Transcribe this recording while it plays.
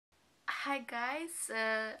Hi guys,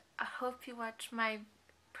 I hope you watched my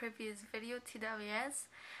previous video TWS.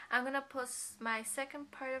 I'm gonna post my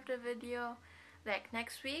second part of the video like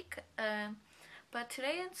next week, but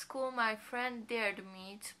today in school my friend dared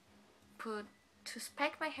me to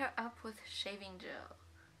spike my hair up with shaving gel.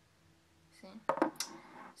 See?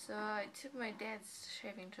 So I took my dad's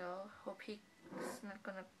shaving gel, hope he's not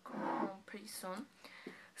gonna come home pretty soon.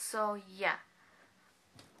 So yeah.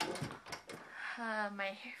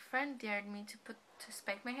 My friend dared me to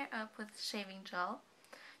spike my hair up with shaving gel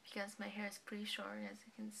because my hair is pretty short, as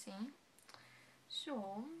you can see.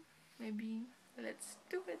 So maybe let's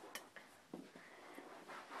do it.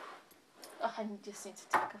 Oh, I just need to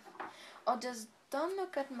take off. Oh, just don't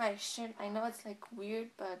look at my shirt. I know it's like weird,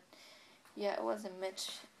 but yeah, it was a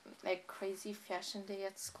like crazy fashion day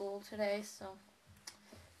at school today, so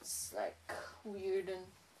it's like weird and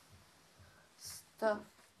stuff.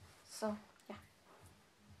 So yeah.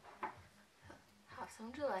 Have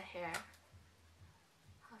some Gillette hair.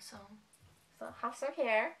 Have some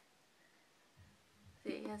hair.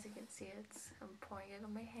 See, as you can see, I'm pouring it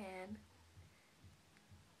on my hand.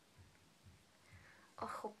 Oh,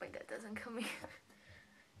 hope my dad doesn't come here.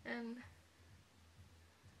 And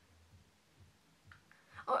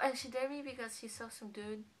oh, and she dared me because she saw some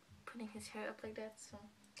dude putting his hair up like that. So,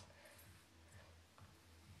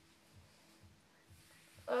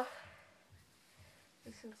 ugh,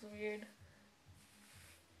 this is weird.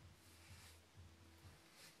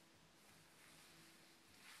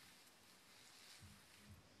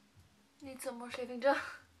 Need some more shaving gel.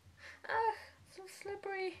 Ah, so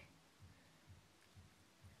slippery.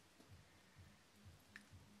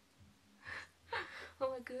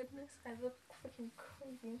 Oh my goodness, I look freaking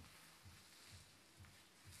crazy.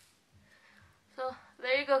 So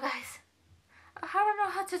there you go, guys. I don't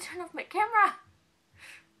know how to turn off my camera.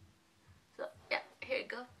 So yeah, here you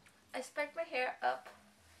go. I spiked my hair up.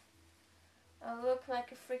 I look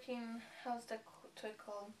like a freaking, how's that toy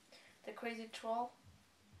called? The crazy troll.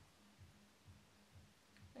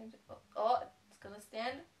 Oh, it's gonna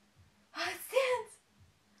stand. Oh, it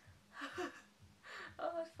stands!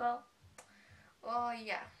 Oh, it fell. Oh,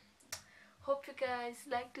 yeah. Hope you guys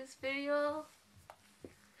like this video.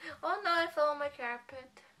 Oh no, I fell on my carpet.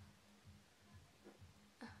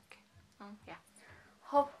 Okay. Yeah.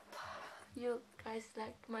 Hope you guys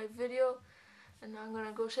liked my video. And now I'm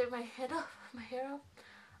gonna go shave my head off, my hair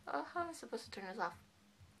off. How am I supposed to turn this off?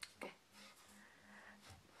 Okay.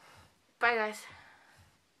 Bye, guys.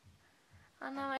 Oh no.